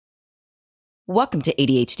Welcome to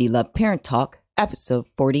ADHD Love Parent Talk, episode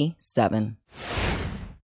 47.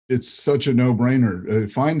 It's such a no-brainer.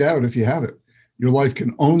 Find out if you have it. Your life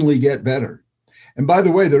can only get better. And by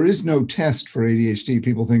the way, there is no test for ADHD.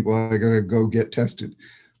 People think, well, I got to go get tested.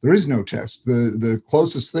 There is no test. The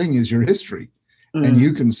closest thing is your history. And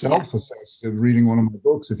you can self-assess. Reading one of my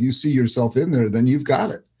books, if you see yourself in there, then you've got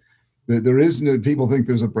it. There isn't. People think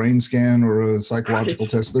there's a brain scan or a psychological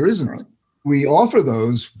test. There isn't. We offer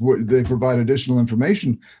those. They provide additional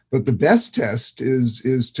information. But the best test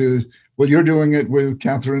is to, well, you're doing it with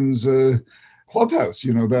Catherine's Clubhouse,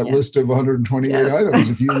 that list of 128 items.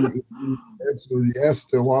 If you answer yes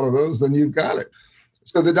to a lot of those, then you've got it.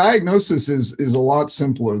 So the diagnosis is a lot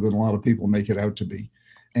simpler than a lot of people make it out to be.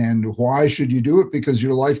 And why should you do it? Because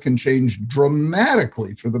your life can change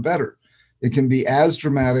dramatically for the better. It can be as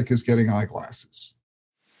dramatic as getting eyeglasses.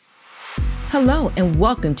 Hello, and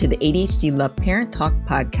welcome to the ADHD Love Parent Talk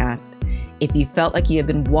podcast. If you felt like you have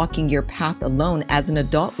been walking your path alone as an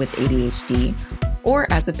adult with ADHD,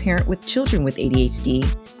 or as a parent with children with ADHD,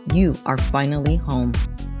 you are finally home.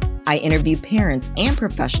 I interview parents and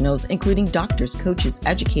professionals, including doctors, coaches,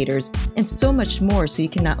 educators, and so much more, so you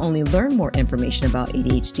can not only learn more information about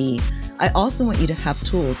ADHD, I also want you to have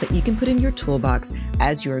tools that you can put in your toolbox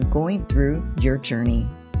as you are going through your journey.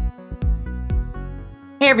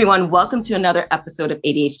 Hey everyone, welcome to another episode of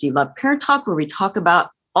ADHD Love Parent Talk, where we talk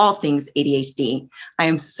about all things ADHD. I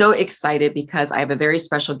am so excited because I have a very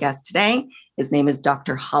special guest today. His name is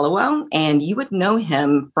Dr. Hallowell, and you would know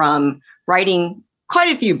him from writing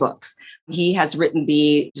quite a few books. He has written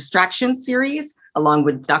the Distraction series along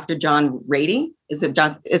with Dr. John Ratey. Is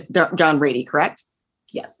John Ratey, correct?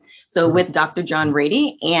 Yes. So with Dr. John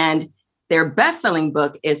Ratey, and their best-selling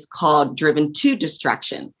book is called Driven to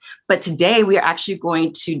Distraction. But today we are actually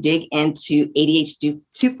going to dig into ADHD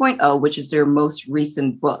 2.0, which is their most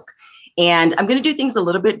recent book. And I'm going to do things a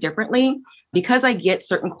little bit differently because I get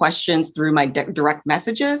certain questions through my direct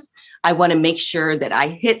messages. I want to make sure that I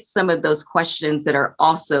hit some of those questions that are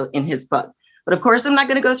also in his book. But of course, I'm not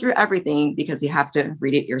going to go through everything because you have to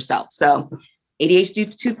read it yourself. So ADHD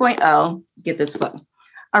 2.0, get this book.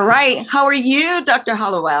 All right. How are you, Dr.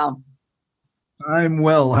 Hallowell? I'm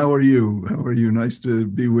well. How are you? Nice to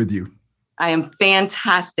be with you. I am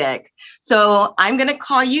fantastic. So I'm going to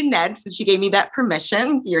call you Ned, since you gave me that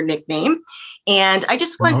permission, your nickname. And I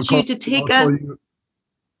just want you to take Go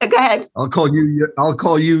ahead. I'll call you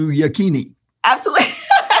Yakini. Absolutely.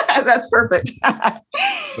 That's perfect.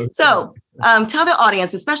 So tell the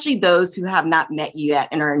audience, especially those who have not met you yet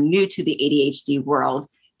and are new to the ADHD world,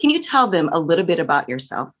 can you tell them a little bit about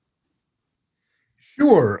yourself?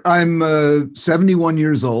 Sure. I'm 71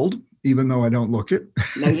 years old, even though I don't look it.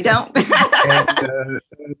 No, you don't.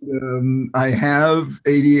 I have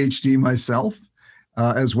ADHD myself,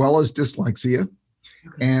 as well as dyslexia.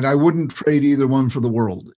 Okay. And I wouldn't trade either one for the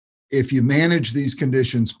world. If you manage these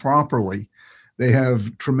conditions properly, they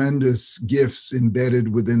have tremendous gifts embedded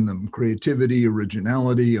within them: creativity,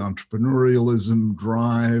 originality, entrepreneurialism,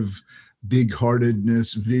 drive,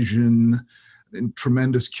 big-heartedness, vision, and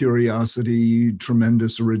tremendous curiosity,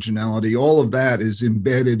 tremendous originality. All of that is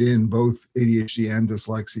embedded in both ADHD and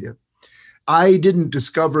dyslexia. I didn't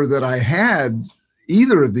discover that I had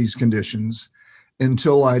either of these conditions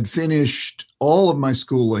until I'd finished all of my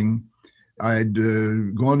schooling. I'd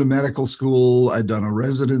gone to medical school, I'd done a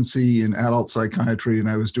residency in adult psychiatry, and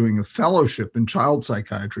I was doing a fellowship in child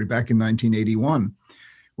psychiatry back in 1981.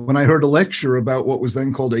 When I heard a lecture about what was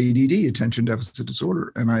then called ADD, attention deficit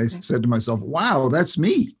disorder. And I said to myself, wow, that's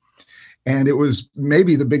me. And it was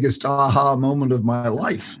maybe the biggest aha moment of my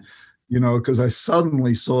life, because I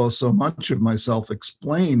suddenly saw so much of myself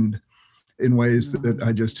explained in ways that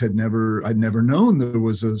I'd never known there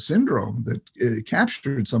was a syndrome that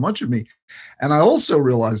captured so much of me. And I also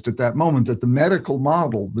realized at that moment that the medical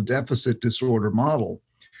model, the deficit disorder model,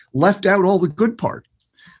 left out all the good part.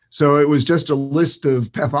 So it was just a list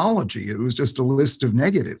of pathology. It was just a list of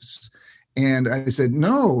negatives. And I said,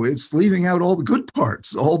 no, it's leaving out all the good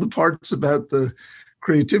parts, all the parts about the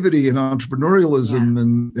creativity and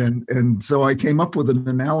entrepreneurialism. Yeah. And so I came up with an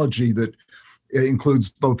analogy that includes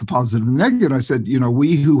both the positive and the negative. I said,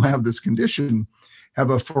 we who have this condition have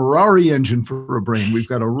a Ferrari engine for a brain. We've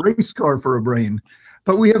got a race car for a brain,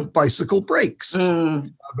 but we have bicycle brakes.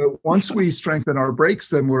 But once we strengthen our brakes,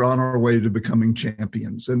 then we're on our way to becoming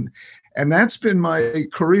champions. And that's been my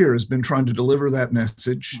career, has been trying to deliver that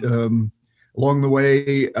message. Along the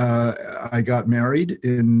way, I got married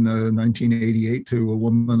in 1988 to a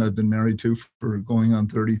woman I've been married to for going on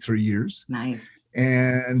 33 years. Nice.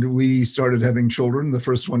 And we started having children. The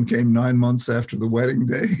first one came 9 months after the wedding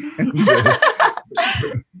day.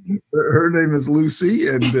 Her name is Lucy,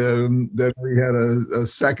 and then we had a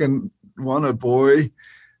second one, a boy.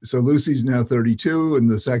 So Lucy's now 32, and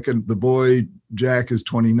the boy, Jack, is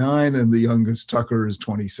 29, and the youngest, Tucker, is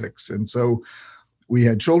 26. And so we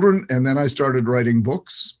had children, and then I started writing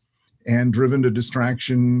books, and Driven to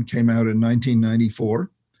Distraction came out in 1994.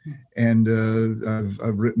 And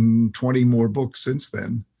I've written 20 more books since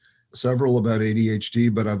then, several about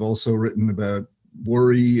ADHD, but I've also written about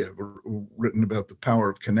worry. I've written about the power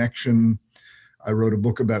of connection. I wrote a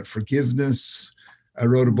book about forgiveness. I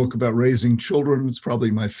wrote a book about raising children. It's probably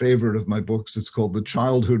my favorite of my books. It's called The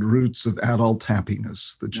Childhood Roots of Adult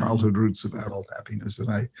Happiness, The Childhood Roots of Adult Happiness. And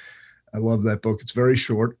I love that book. It's very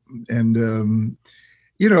short. And,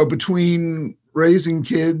 between raising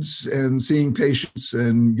kids and seeing patients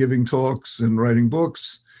and giving talks and writing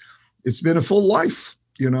books, it's been a full life.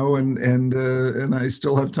 And I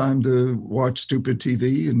still have time to watch stupid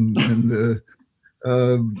TV. And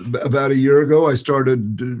about a year ago,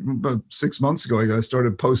 about 6 months ago, I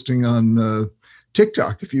started posting on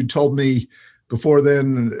TikTok. If you'd told me before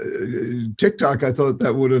then, TikTok, I thought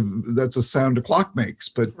that's a sound a clock makes.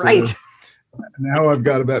 But right. Now I've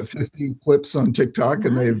got about 50 clips on TikTok,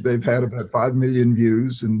 and they've had about 5 million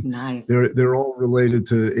views, and they're all related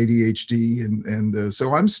to ADHD. And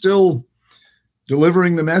so I'm still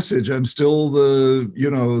delivering the message. I'm still the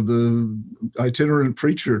itinerant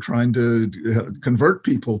preacher trying to convert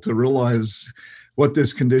people to realize what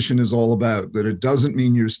this condition is all about, that it doesn't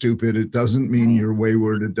mean you're stupid. It doesn't mean you're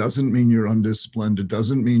wayward. It doesn't mean you're undisciplined. It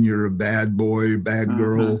doesn't mean you're a bad boy, bad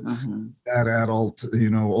girl, bad adult,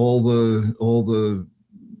 all the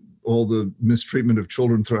mistreatment of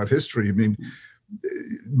children throughout history. I mean,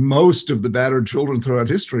 most of the battered children throughout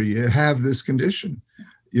history have this condition.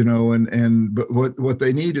 But what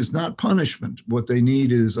they need is not punishment. What they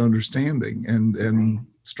need is understanding and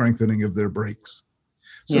strengthening of their brakes.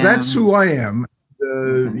 So that's who I am.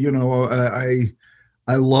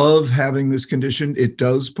 I love having this condition. It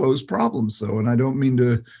does pose problems, though, and I don't mean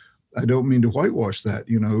to whitewash that.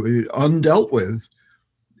 Undealt with,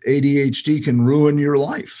 ADHD can ruin your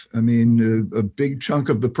life. I mean, a big chunk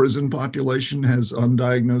of the prison population has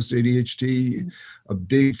undiagnosed ADHD. A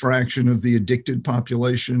big fraction of the addicted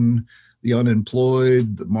population, the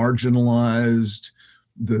unemployed, the marginalized,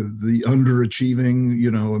 the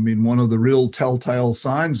underachieving. One of the real telltale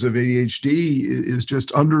signs of ADHD is just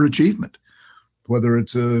underachievement, whether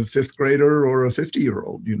it's a fifth grader or a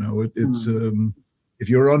 50-year-old. It's if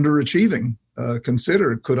you're underachieving,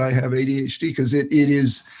 consider, could I have ADHD? Because it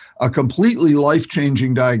is a completely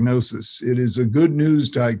life-changing diagnosis. It is a good news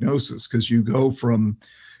diagnosis, because you go from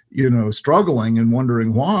struggling and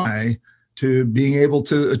wondering why to being able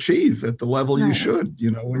to achieve at the level you should,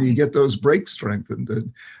 when you get those brakes strengthened.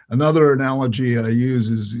 And another analogy I use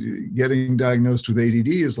is getting diagnosed with ADD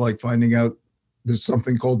is like finding out there's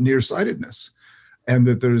something called nearsightedness, and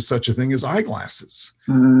that there's such a thing as eyeglasses.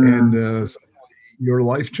 And your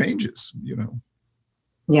life changes,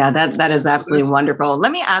 Yeah, that is absolutely wonderful.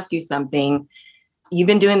 Let me ask you something. You've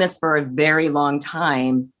been doing this for a very long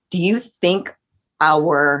time. Do you think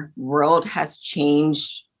our world has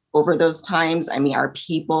changed over those times? I mean, are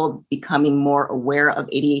people becoming more aware of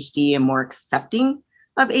ADHD and more accepting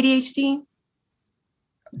of ADHD?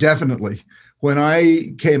 Definitely. When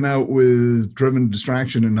I came out with Driven to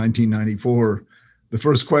Distraction in 1994, the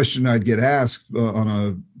first question I'd get asked on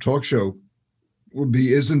a talk show would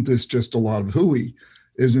be, isn't this just a lot of hooey?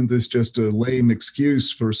 Isn't this just a lame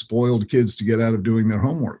excuse for spoiled kids to get out of doing their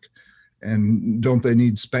homework? And don't they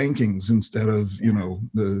need spankings instead of,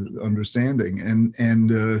 the understanding? And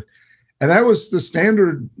that was the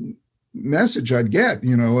standard message I'd get,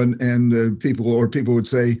 and people would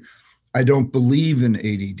say, I don't believe in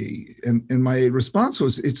ADD. And my response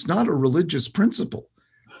was, it's not a religious principle.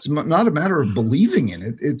 It's not a matter of believing in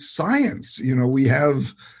it. It's science. We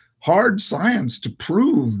have hard science to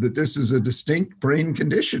prove that this is a distinct brain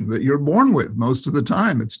condition that you're born with most of the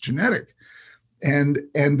time. It's genetic. And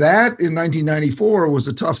that in 1994 was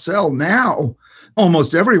a tough sell. Now,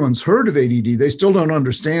 almost everyone's heard of ADD. They still don't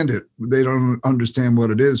understand it. They don't understand what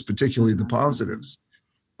it is, particularly the positives.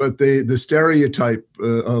 But the stereotype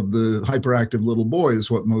of the hyperactive little boy is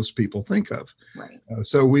what most people think of. Right.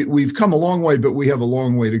 So we've come a long way, but we have a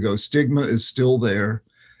long way to go. Stigma is still there.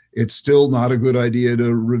 It's still not a good idea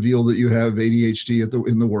to reveal that you have ADHD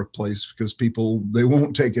in the workplace, because they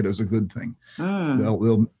won't take it as a good thing.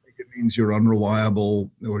 They'll it means you're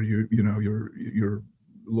unreliable, or you're a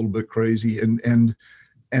little bit crazy, and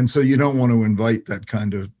so you don't want to invite that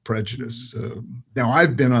kind of prejudice. Now,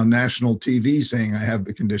 I've been on national TV saying I have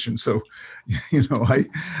the condition, so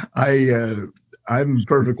I'm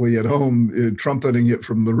perfectly at home trumpeting it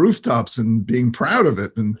from the rooftops and being proud of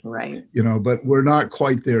it. And, Right. but we're not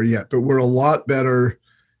quite there yet, but we're a lot better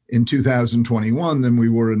in 2021 than we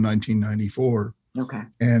were in 1994. Okay.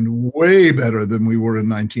 And way better than we were in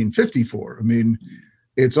 1954. I mean,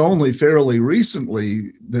 it's only fairly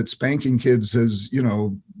recently that spanking kids has,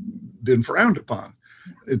 been frowned upon.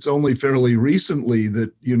 It's only fairly recently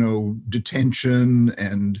that, detention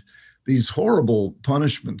and these horrible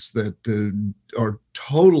punishments that are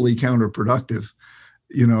totally counterproductive,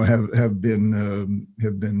 have been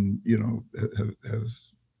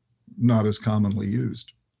not as commonly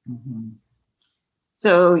used. Mm-hmm.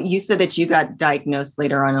 So you said that you got diagnosed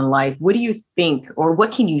later on in life. What do you think, or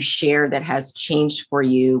what can you share that has changed for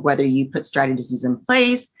you, whether you put strategies in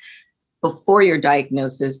place before your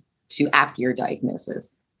diagnosis to after your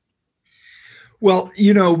diagnosis? Well,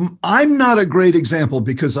 I'm not a great example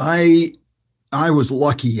because I was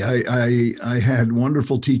lucky. I had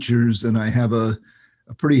wonderful teachers and I have a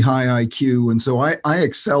pretty high IQ. And so I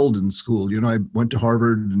excelled in school. I went to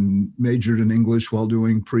Harvard and majored in English while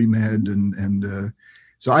doing pre-med. And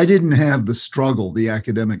so I didn't have the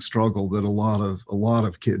academic struggle that a lot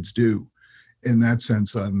of kids do. In that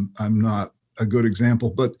sense, I'm not a good example.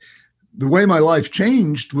 But the way my life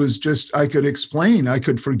changed was just I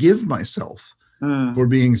could forgive myself for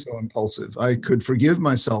being so impulsive. I could forgive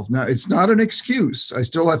myself. Now, it's not an excuse. I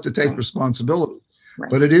still have to take responsibility,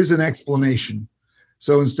 but it is an explanation.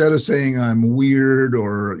 So instead of saying I'm weird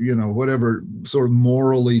or, whatever sort of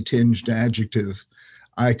morally tinged adjective,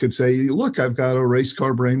 I could say, look, I've got a race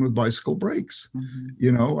car brain with bicycle brakes.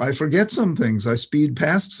 Mm-hmm. I forget some things. I speed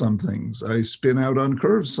past some things. I spin out on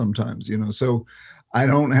curves sometimes, so I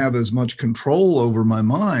don't have as much control over my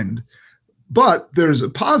mind. But there's a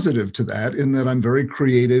positive to that in that I'm very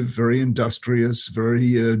creative, very industrious,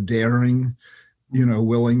 very daring,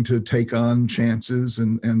 willing to take on chances.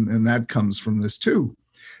 And that comes from this too.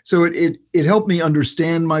 So it helped me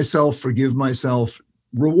understand myself, forgive myself,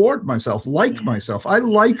 reward myself, like myself. I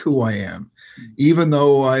like who I am, even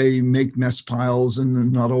though I make mess piles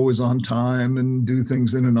and not always on time and do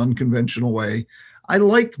things in an unconventional way. I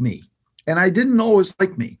like me. And I didn't always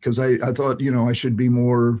like me because I thought, I should be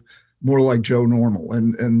more like Joe Normal.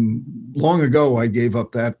 And long ago, I gave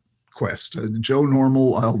up that quest. Joe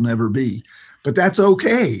Normal, I'll never be. But that's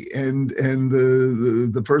okay. And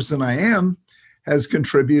the person I am has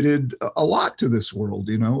contributed a lot to this world.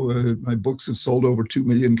 My books have sold over 2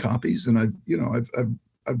 million copies, and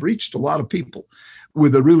I've reached a lot of people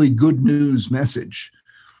with a really good news message.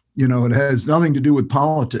 It has nothing to do with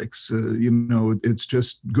politics. It's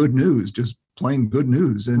just good news, just plain good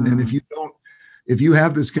news. And if you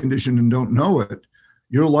have this condition and don't know it,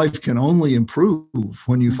 your life can only improve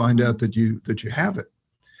when you find out that you have it.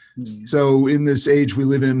 So in this age we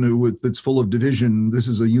live in that's full of division, this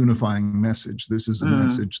is a unifying message. This is a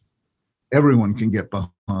message everyone can get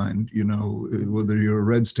behind, whether you're a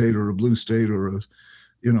red state or a blue state or a,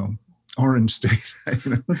 orange state,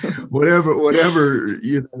 whatever,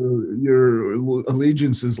 your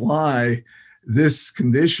allegiances lie. This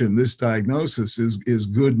condition, this diagnosis is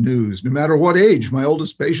good news, no matter what age. My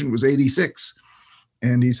oldest patient was 86.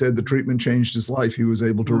 And he said the treatment changed his life. He was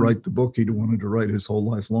able to write the book he'd wanted to write his whole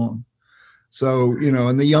life long. So,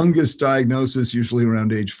 and the youngest diagnosis usually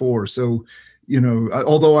around age 4. So,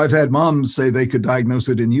 although I've had moms say they could diagnose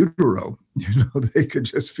it in utero, they could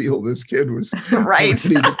just feel this kid was right.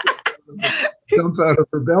 jump out of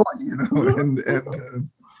her belly,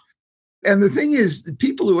 and the thing is,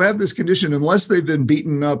 people who have this condition, unless they've been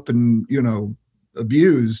beaten up and,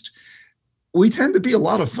 abused, we tend to be a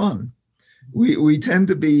lot of fun. We tend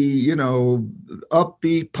to be,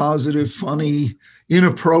 upbeat, positive, funny,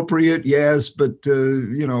 inappropriate, yes, but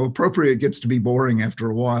appropriate gets to be boring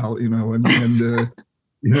after a while, and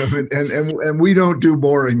we don't do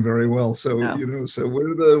boring very well. So so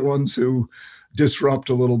we're the ones who disrupt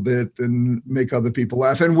a little bit and make other people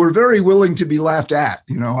laugh, and we're very willing to be laughed at.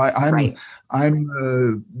 I'm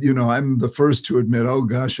the first to admit, oh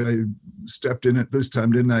gosh, I stepped in it this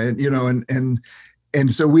time, didn't I? And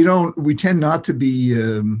so we tend not to be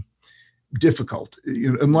difficult,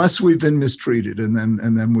 unless we've been mistreated, and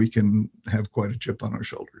then we can have quite a chip on our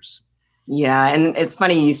shoulders. Yeah, and it's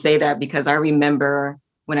funny you say that because I remember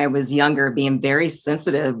when I was younger being very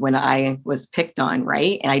sensitive when I was picked on,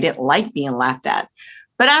 right? And I didn't like being laughed at.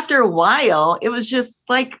 But after a while, it was just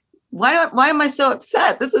like, why am I so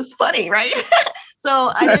upset? This is funny, right?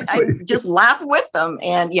 So I just laugh with them.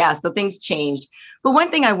 And so things changed. But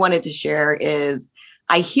one thing I wanted to share is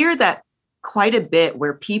I hear that quite a bit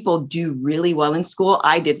where people do really well in school.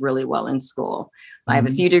 I did really well in school. I have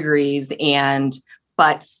a few degrees,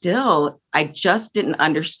 but still, I just didn't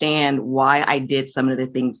understand why I did some of the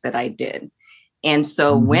things that I did. And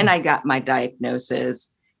so when I got my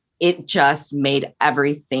diagnosis, it just made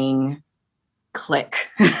everything click.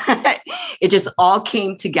 It just all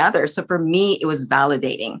came together. So for me, it was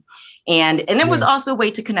validating. And it was also a way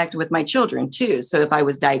to connect with my children too. So if I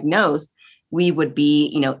was diagnosed, we would be,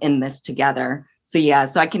 in this together. So yeah,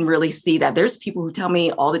 so I can really see that there's people who tell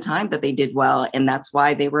me all the time that they did well, and that's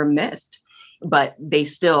why they were missed. But they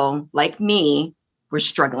still, like me, were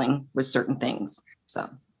struggling with certain things. So.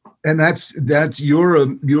 And that's you're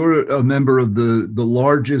a member of the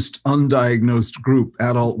largest undiagnosed group,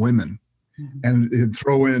 adult women. And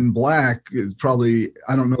throw in Black is probably,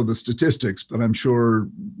 I don't know the statistics, but I'm sure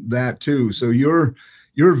that too. So you're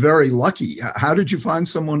very lucky. How did you find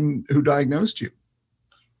someone who diagnosed you?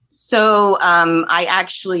 So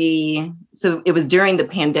so it was during the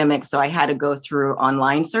pandemic. So I had to go through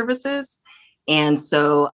online services. And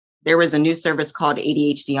so there was a new service called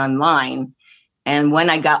ADHD Online. And when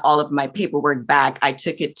I got all of my paperwork back, I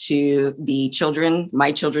took it to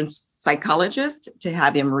my children's psychologist to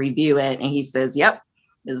have him review it. And he says, yep,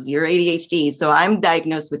 this is your ADHD. So I'm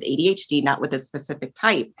diagnosed with ADHD, not with a specific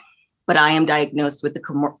type, but I am diagnosed with the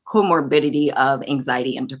comorbidity of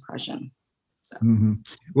anxiety and depression. So.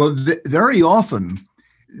 Well, very often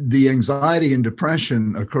the anxiety and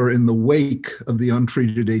depression occur in the wake of the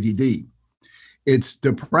untreated ADD. It's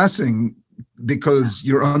depressing because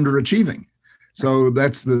you're underachieving. So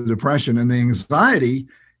that's the depression, and the anxiety,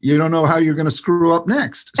 you don't know how you're going to screw up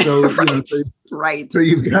next. So, right.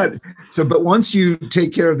 So but once you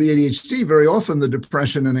take care of the ADHD, very often the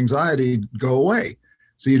depression and anxiety go away.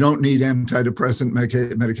 So you don't need antidepressant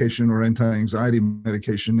medication or anti-anxiety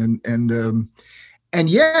medication. And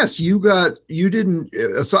yes, you didn't,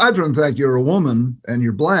 aside from the fact you're a woman and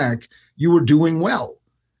you're Black, you were doing well.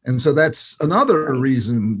 And so that's another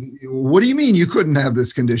reason. What do you mean you couldn't have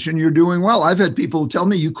this condition? You're doing well. I've had people tell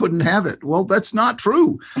me you couldn't have it. Well, that's not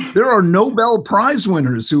true. There are Nobel Prize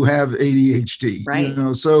winners who have ADHD. Right.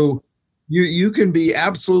 So you can be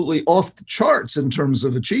absolutely off the charts in terms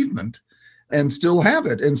of achievement and still have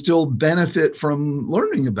it and still benefit from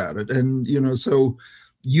learning about it. And, so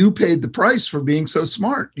you paid the price for being so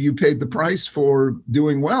smart. You paid the price for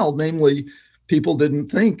doing well. Namely, people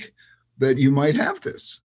didn't think that you might have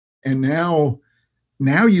this. And now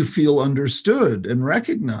you feel understood and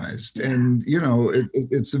recognized, and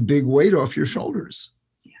it's a big weight off your shoulders.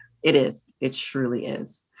 Yeah, it is. It truly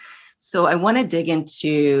is. So I want to dig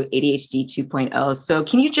into ADHD 2.0. So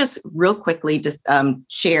can you just real quickly just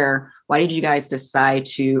share, why did you guys decide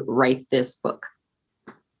to write this book?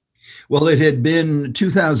 Well, it had been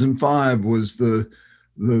 2005 was the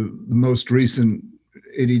most recent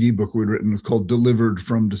ADD book we'd written, called Delivered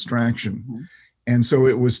from Distraction. And so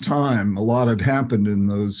it was time. A lot had happened in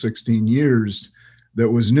those 16 years that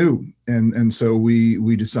was new. And so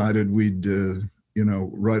we decided we'd,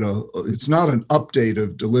 write it's not an update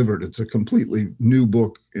of Delivered. It's a completely new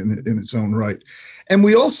book in its own right. And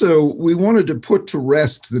we wanted to put to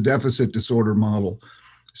rest the deficit disorder model.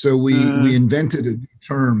 So we invented a new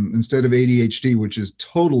term instead of ADHD, which is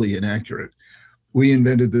totally inaccurate. We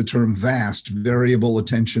invented the term VAST, variable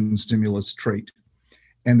attention stimulus trait.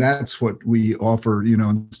 And that's what we offer,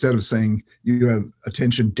 instead of saying you have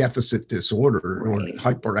attention deficit disorder or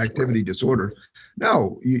hyperactivity disorder.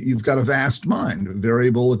 No, you've got a vast mind, a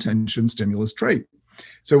variable attention stimulus trait.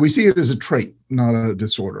 So we see it as a trait, not a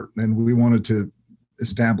disorder. And we wanted to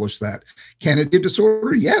establish that. Can it be a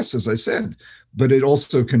disorder? Yes, as I said, but it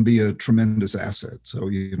also can be a tremendous asset.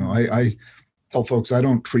 So, I tell folks I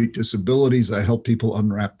don't treat disabilities. I help people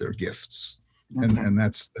unwrap their gifts. And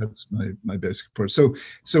that's my basic approach.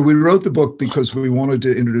 So we wrote the book because we wanted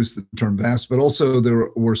to introduce the term VAST, but also there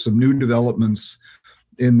were some new developments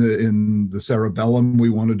in the cerebellum we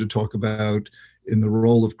wanted to talk about, in the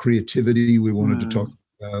role of creativity. We wanted to talk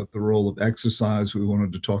about the role of exercise. We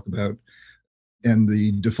wanted to talk about, and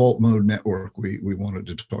the default mode network we wanted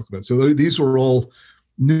to talk about. So these were all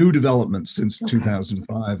new developments since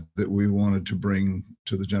 2005 that we wanted to bring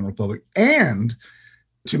to the general public. And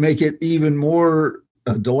to make it even more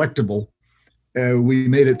delectable, we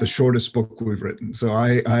made it the shortest book we've written. So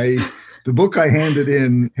the book I handed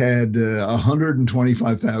in had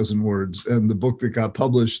 125,000 words, and the book that got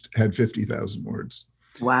published had 50,000 words.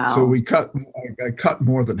 Wow. So I cut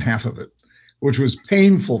more than half of it, which was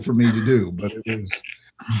painful for me to do, but it was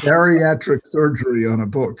bariatric surgery on a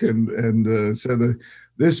book. And so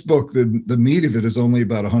this book, the meat of it is only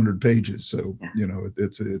about 100 pages. So,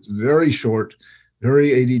 it's very short,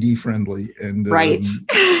 very ADD friendly. And right.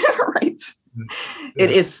 Right.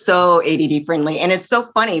 It is so ADD friendly. And it's so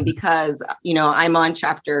funny because, I'm on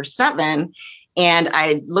chapter 7 and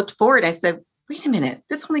I looked forward. I said, wait a minute,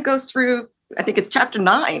 this only goes through, I think it's chapter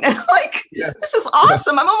 9. And I'm like, this is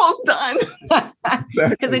awesome. I'm almost done.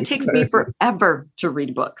 Because it takes me forever to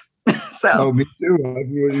read books. So me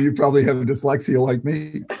too. You probably have dyslexia like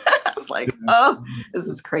me. I was like, oh, this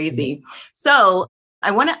is crazy. So I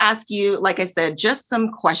want to ask you, like I said, just some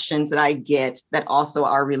questions that I get that also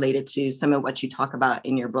are related to some of what you talk about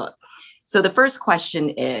in your book. So the first question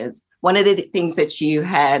is, one of the things that you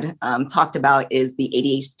had talked about is the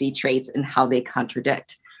ADHD traits and how they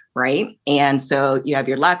contradict, right? And so you have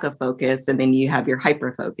your lack of focus, and then you have your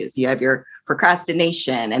hyper focus, you have your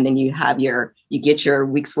procrastination, and then you get your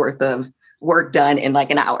week's worth of work done in like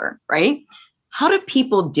an hour, right? How do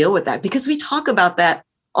people deal with that? Because we talk about that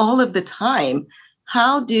all of the time.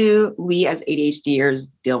 How do we as ADHDers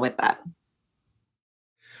deal with that?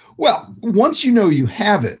 Well, once you know you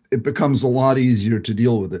have it, it becomes a lot easier to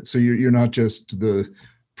deal with it. So you're not just the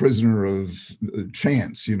prisoner of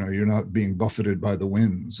chance, you're not being buffeted by the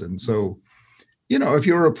winds. And so, if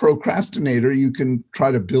you're a procrastinator, you can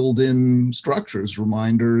try to build in structures,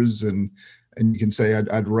 reminders, and you can say,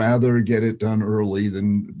 I'd rather get it done early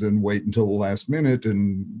than wait until the last minute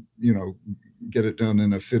and, get it done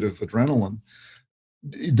in a fit of adrenaline.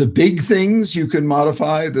 The big things you can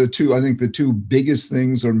modify, I think the two biggest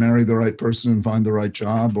things are marry the right person and find the right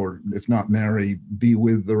job, or if not marry, be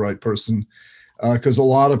with the right person. Because a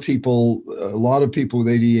lot of people with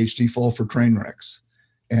ADHD fall for train wrecks.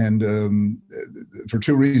 And for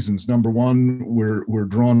two reasons. Number one, we're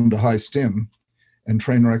drawn to high stim, and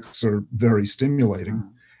train wrecks are very stimulating.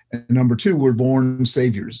 And number two, we're born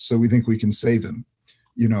saviors. So we think we can save him.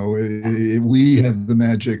 We have the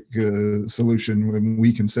magic solution when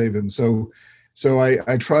we can save him. So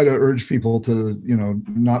I try to urge people to,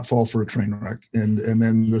 not fall for a train wreck. And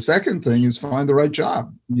then the second thing is find the right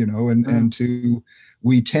job,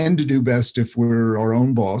 we tend to do best if we're our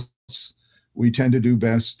own boss. We tend to do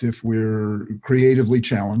best if we're creatively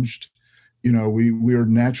challenged. We're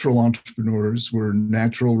natural entrepreneurs. We're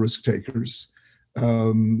natural risk takers.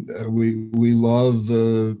 We love,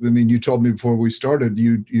 you told me before we started,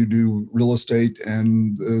 you do real estate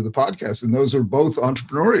and the podcast, and those are both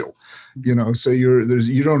entrepreneurial, so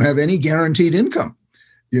you don't have any guaranteed income,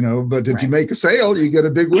 but if you make a sale, you get a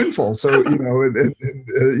big windfall. So,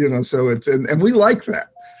 so it's, and we like that,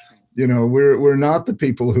 we're not the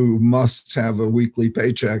people who must have a weekly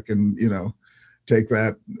paycheck and, take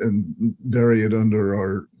that and bury it under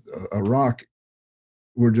a rock.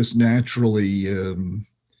 We're just naturally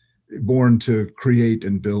born to create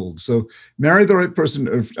and build. So marry the right person,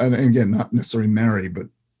 and again, not necessarily marry, but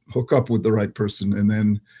hook up with the right person and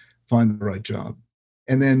then find the right job.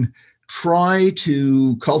 And then try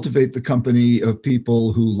to cultivate the company of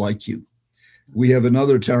people who like you. We have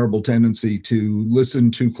another terrible tendency to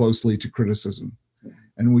listen too closely to criticism,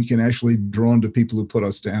 and we can actually be drawn to people who put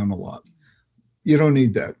us down a lot. You don't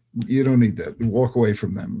need that. Walk away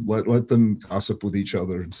from them. Let them gossip with each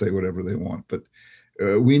other and say whatever they want. But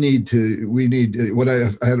we need what I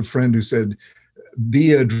had a friend who said,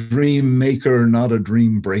 be a dream maker, not a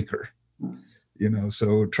dream breaker.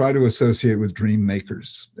 So try to associate with dream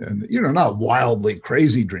makers, and, not wildly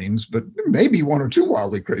crazy dreams, but maybe one or two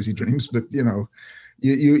wildly crazy dreams. But,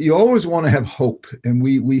 you always want to have hope, and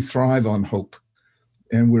we thrive on hope,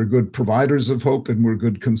 and we're good providers of hope, and we're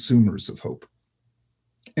good consumers of hope.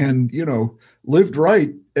 And, lived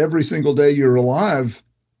right, every single day you're alive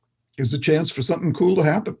is a chance for something cool to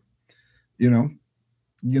happen, and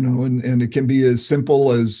it can be as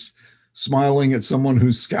simple as smiling at someone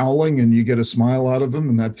who's scowling and you get a smile out of them,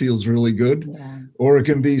 and that feels really good. Yeah. Or it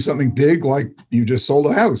can be something big, like you just sold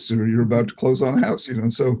a house or you're about to close on a house,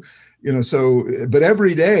 but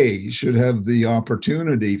every day should have the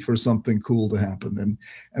opportunity for something cool to happen.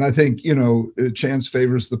 And I think, chance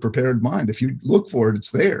favors the prepared mind. If you look for it,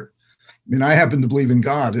 it's there. I happen to believe in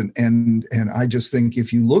God, and I just think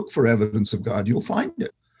if you look for evidence of God, you'll find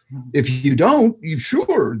it. If you don't, he's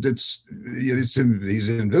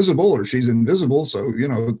invisible or she's invisible. So,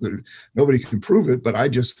 nobody can prove it, but I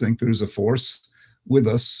just think there's a force with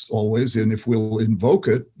us always. And if we'll invoke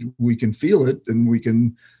it, we can feel it, and we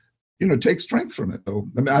can, take strength from it. So,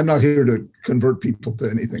 I'm not here to convert people to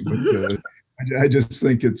anything, but I just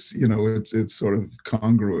think it's, it's sort of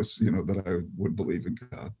congruous, that I would believe in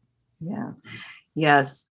God. Yeah.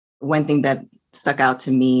 Yes. One thing that stuck out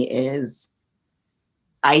to me is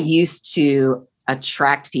I used to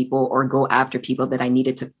attract people or go after people that I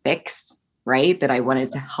needed to fix, right? That I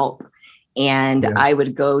wanted to help. And Yes. I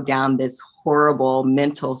would go down this horrible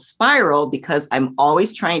mental spiral because I'm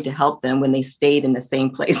always trying to help them when they stayed in the same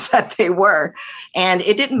place that they were. And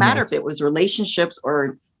it didn't matter if it was relationships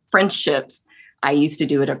or friendships. I used to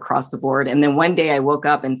do it across the board. And then one day I woke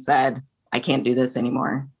up and said, I can't do this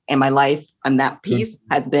anymore. And my life on that piece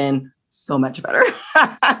has been so much better.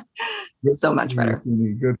 So much better.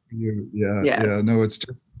 Good for you. Yeah. Yes. Yeah. No, it's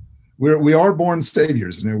just, we are born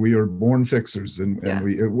saviors. We are born fixers, and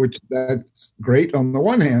which that's great on the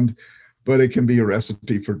one hand, but it can be a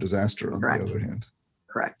recipe for disaster on the other hand.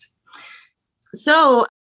 Correct. So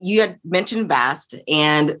you had mentioned VAST,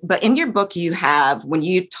 but in your book you have, when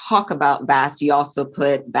you talk about VAST, you also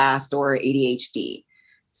put VAST or ADHD.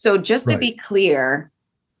 So just to be clear,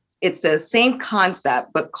 it's the same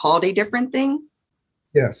concept, but called a different thing?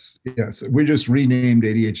 Yes. We just renamed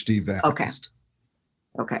ADHD VAST.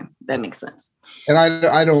 Okay, that makes sense. And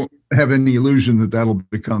I don't have any illusion that that'll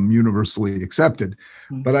become universally accepted,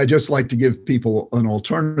 but I just like to give people an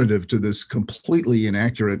alternative to this completely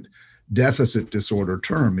inaccurate deficit disorder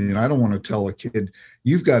term. I don't want to tell a kid,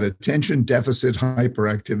 you've got attention deficit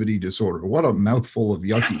hyperactivity disorder. What a mouthful of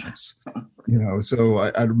yuckiness.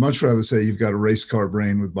 So I'd much rather say you've got a race car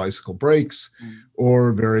brain with bicycle brakes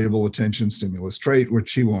or variable attention stimulus trait,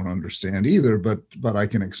 which he won't understand either, but I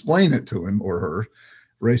can explain it to him or her.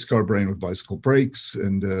 Race car brain with bicycle brakes.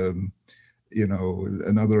 And,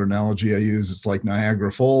 another analogy I use, it's like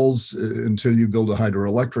Niagara Falls. Until you build a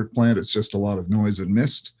hydroelectric plant, it's just a lot of noise and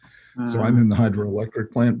mist. So I'm in the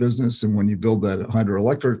hydroelectric plant business. And when you build that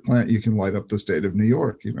hydroelectric plant, you can light up the state of New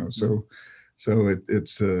York, So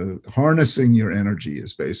it's harnessing your energy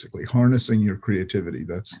is basically harnessing your creativity.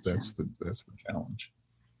 That's the challenge.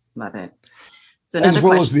 Love it. So another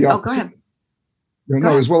question. Go ahead.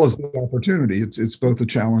 As well as the opportunity. It's both a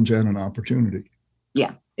challenge and an opportunity.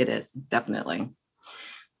 Yeah, it is, definitely.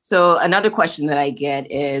 So another question that I get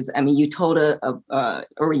is, you told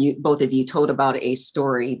both of you told about a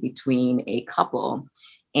story between a couple,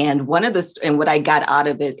 and what I got out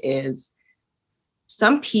of it is,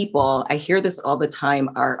 some people, I hear this all the time,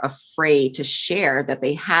 are afraid to share that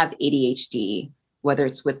they have ADHD, whether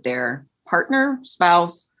it's with their partner,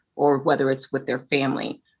 spouse, or whether it's with their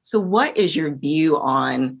family. So what is your view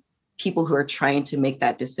on people who are trying to make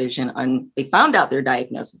that decision on, they found out they're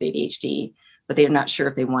diagnosed with ADHD, but they're not sure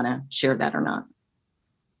if they want to share that or not?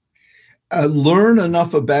 Learn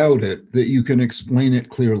enough about it that you can explain it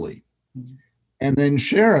clearly, and then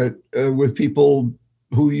share it with people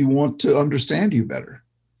who you want to understand you better.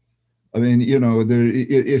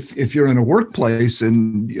 If you're in a workplace,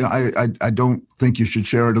 and I don't think you should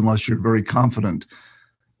share it unless you're very confident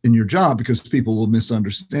in your job, because people will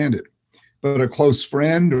misunderstand it. But a close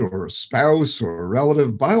friend or a spouse or a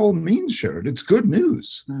relative, by all means, share it. It's good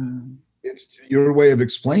news. It's your way of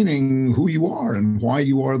explaining who you are and why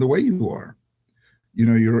you are the way you are.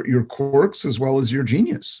 Your quirks as well as your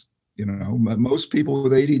genius. Most people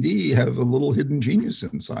with ADD have a little hidden genius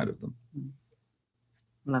inside of them.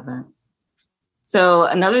 Love that. So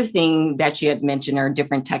another thing that you had mentioned are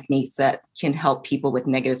different techniques that can help people with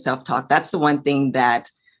negative self-talk. That's the one thing that,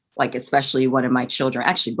 especially one of my children,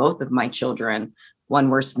 actually both of my children, one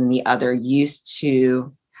worse than the other, used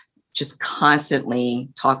to just constantly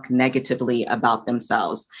talk negatively about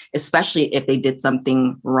themselves, especially if they did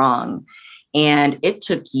something wrong. And it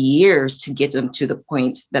took years to get them to the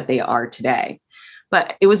point that they are today.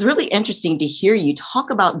 But it was really interesting to hear you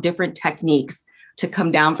talk about different techniques to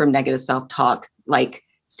come down from negative self-talk, like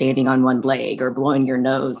standing on one leg or blowing your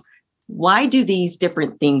nose. Why do these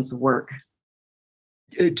different things work?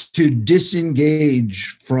 To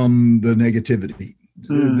disengage from the negativity.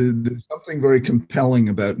 There's something very compelling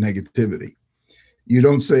about negativity. You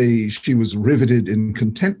don't say she was riveted in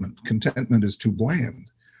contentment. Contentment is too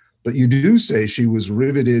bland. But you do say she was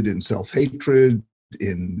riveted in self-hatred,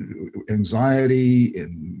 in anxiety,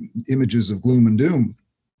 in images of gloom and doom.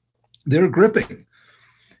 They're gripping.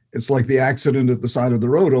 It's like the accident at the side of the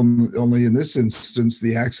road, only in this instance,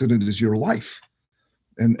 the accident is your life.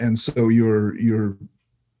 And so you're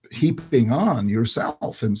heaping on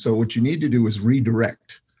yourself. And so what you need to do is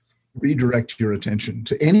redirect your attention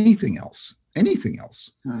to anything else.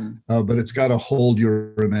 But it's got to hold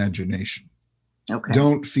your imagination. Okay.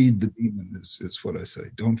 Don't feed the demon is what I say.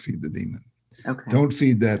 Don't feed the demon. Okay. Don't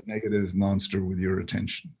feed that negative monster with your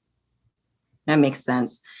attention. That makes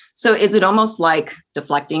sense. So is it almost like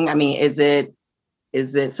deflecting? Is it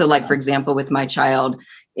so, like, for example, with my child,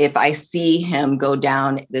 if I see him go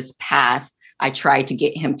down this path, I try to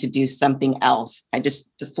get him to do something else. I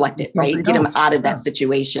just deflect it, right? Get him out of that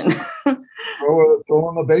situation. throw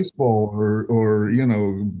him a baseball, or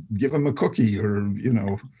give him a cookie, or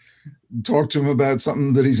talk to him about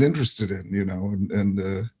something that he's interested in,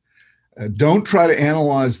 and don't try to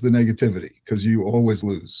analyze the negativity, because you always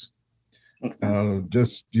lose. Makes sense.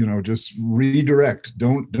 Just redirect.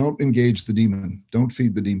 Don't engage the demon. Don't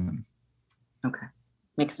feed the demon. Okay,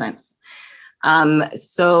 makes sense.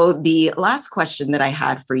 So the last question that I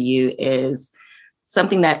had for you is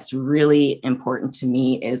something that's really important to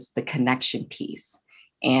me is the connection piece.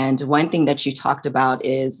 And one thing that you talked about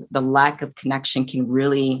is the lack of connection can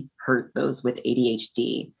really hurt those with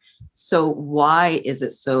ADHD. So why is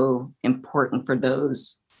it so important for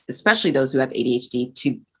those, especially those who have ADHD,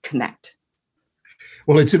 to connect?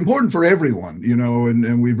 Well, it's important for everyone,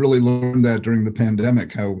 and we've really learned that during the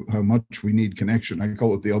pandemic, how much we need connection. I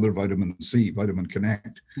call it the other vitamin C, vitamin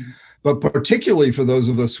connect. Mm-hmm. But particularly for those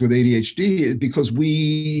of us with ADHD, because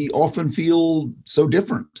we often feel so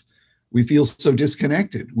different. We feel so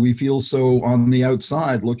disconnected. We feel so on the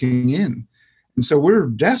outside looking in. And so we're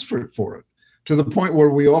desperate for it, to the point where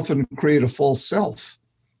we often create a false self,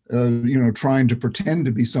 trying to pretend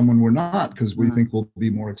to be someone we're not, because we think we'll be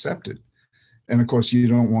more accepted. And of course, you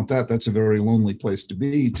don't want that. That's a very lonely place to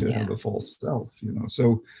be, to have a false self,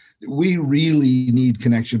 So we really need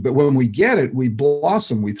connection. But when we get it, we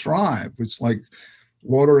blossom, we thrive. It's like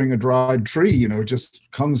watering a dried tree, it just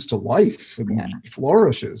comes to life and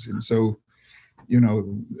flourishes. And so,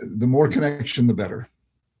 the more connection, the better.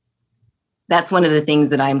 That's one of the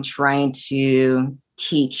things that I'm trying to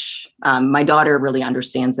teach. My daughter really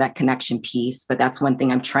understands that connection piece, but that's one thing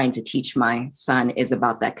I'm trying to teach my son is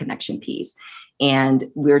about that connection piece. And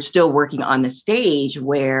we're still working on the stage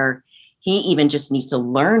where he even just needs to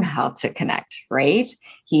learn how to connect, right?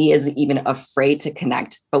 He is even afraid to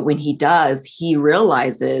connect. But when he does, he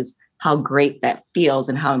realizes how great that feels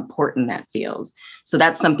and how important that feels. So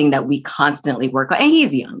that's something that we constantly work on. And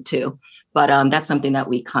he's young too, but that's something that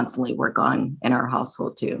we constantly work on in our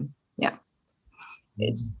household too. Yeah.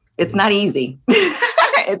 It's not easy.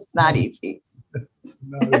 It's not easy.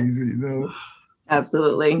 Not easy, no.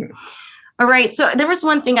 Absolutely. All right. So there was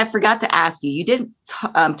one thing I forgot to ask you. You did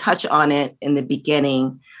touch on it in the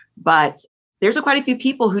beginning, but there's quite a few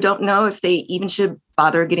people who don't know if they even should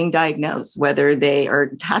bother getting diagnosed, whether they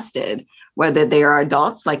are tested, whether they are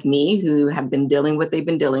adults like me who have been dealing with they've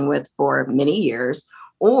been dealing with for many years,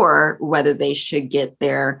 or whether they should get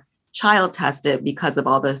their child tested because of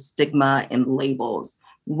all the stigma and labels.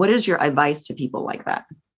 What is your advice to people like that?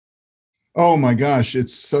 Oh my gosh,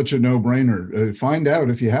 it's such a no-brainer. Find out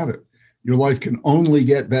if you have it. Your life can only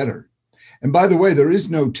get better. And by the way, there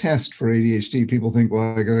is no test for ADHD. People think,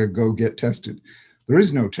 well, I got to go get tested. There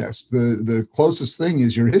is no test. The closest thing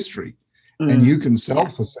is your history. And you can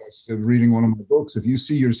self-assess. Reading one of my books, if you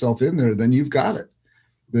see yourself in there, then you've got it.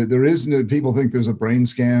 There is no, people think there's a brain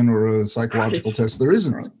scan or a psychological test. There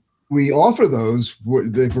isn't. We offer those.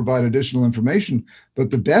 They provide additional information.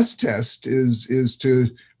 But the best test is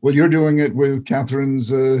to, well, you're doing it with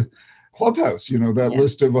Catherine's Clubhouse, that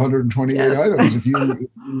list of 128 items. If you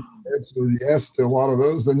answer yes to a lot of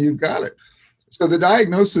those, then you've got it. So the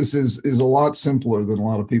diagnosis is a lot simpler than a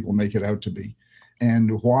lot of people make it out to be.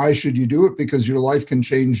 And why should you do it? Because your life can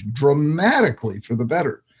change dramatically for the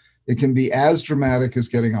better. It can be as dramatic as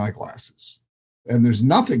getting eyeglasses. And there's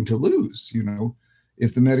nothing to lose,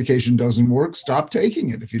 If the medication doesn't work, stop taking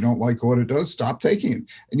it. If you don't like what it does, stop taking it.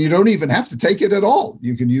 And you don't even have to take it at all.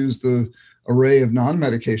 You can use the array of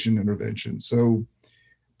non-medication interventions. So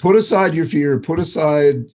put aside your fear, put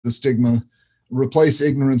aside the stigma, replace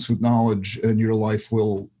ignorance with knowledge, and your life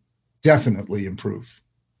will definitely improve.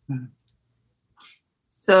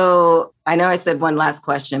 So I know I said one last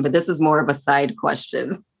question, but this is more of a side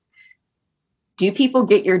question. Do people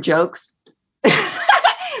get your jokes?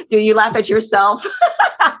 Do you laugh at yourself?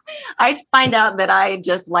 I find out that I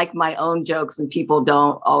just like my own jokes and people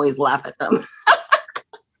don't always laugh at them.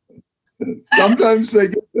 Sometimes they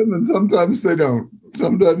get them and sometimes they don't.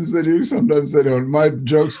 Sometimes they do, sometimes they don't. My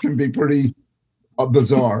jokes can be pretty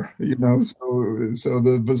bizarre, so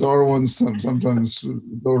the bizarre ones sometimes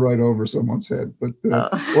go right over someone's head, but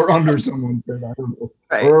or under someone's head, I don't know,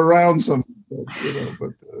 right. Or around someone's head,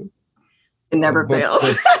 but it never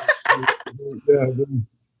fails.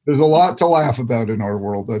 There's a lot to laugh about in our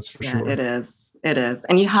world, that's for sure. It is.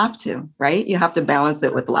 And you have to, right? You have to balance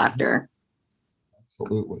it with laughter.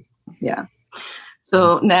 Absolutely. Yeah.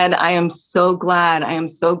 So Ned, I am so glad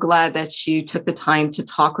that you took the time to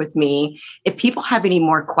talk with me. If people have any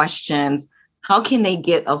more questions, how can they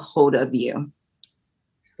get a hold of you?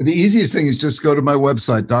 The easiest thing is just go to my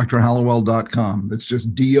website, drhallowell.com. It's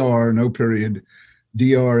just DR, no period,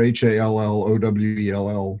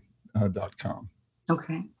 DRHALLOWELL,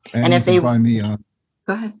 Okay. And if you they can find me on,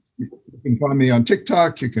 go ahead. You can find me on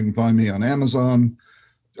TikTok. You can find me on Amazon.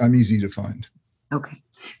 I'm easy to find. Okay.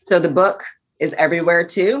 So the book is everywhere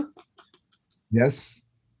too? Yes.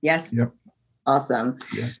 Yes. Yep. Awesome.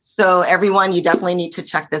 Yes. So everyone, you definitely need to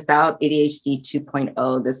check this out, ADHD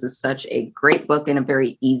 2.0. This is such a great book and a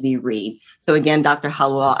very easy read. So again, Dr.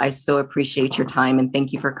 Hallowell, I so appreciate your time and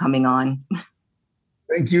thank you for coming on.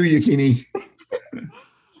 Thank you, Yakini.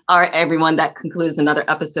 All right, everyone, that concludes another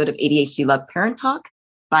episode of ADHD Love Parent Talk.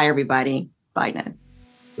 Bye, everybody. Bye, Ned.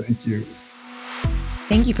 Thank you.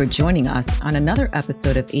 Thank you for joining us on another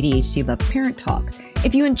episode of ADHD Love Parent Talk.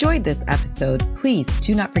 If you enjoyed this episode, please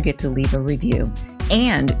do not forget to leave a review.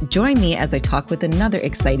 And join me as I talk with another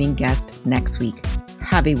exciting guest next week.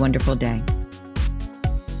 Have a wonderful day.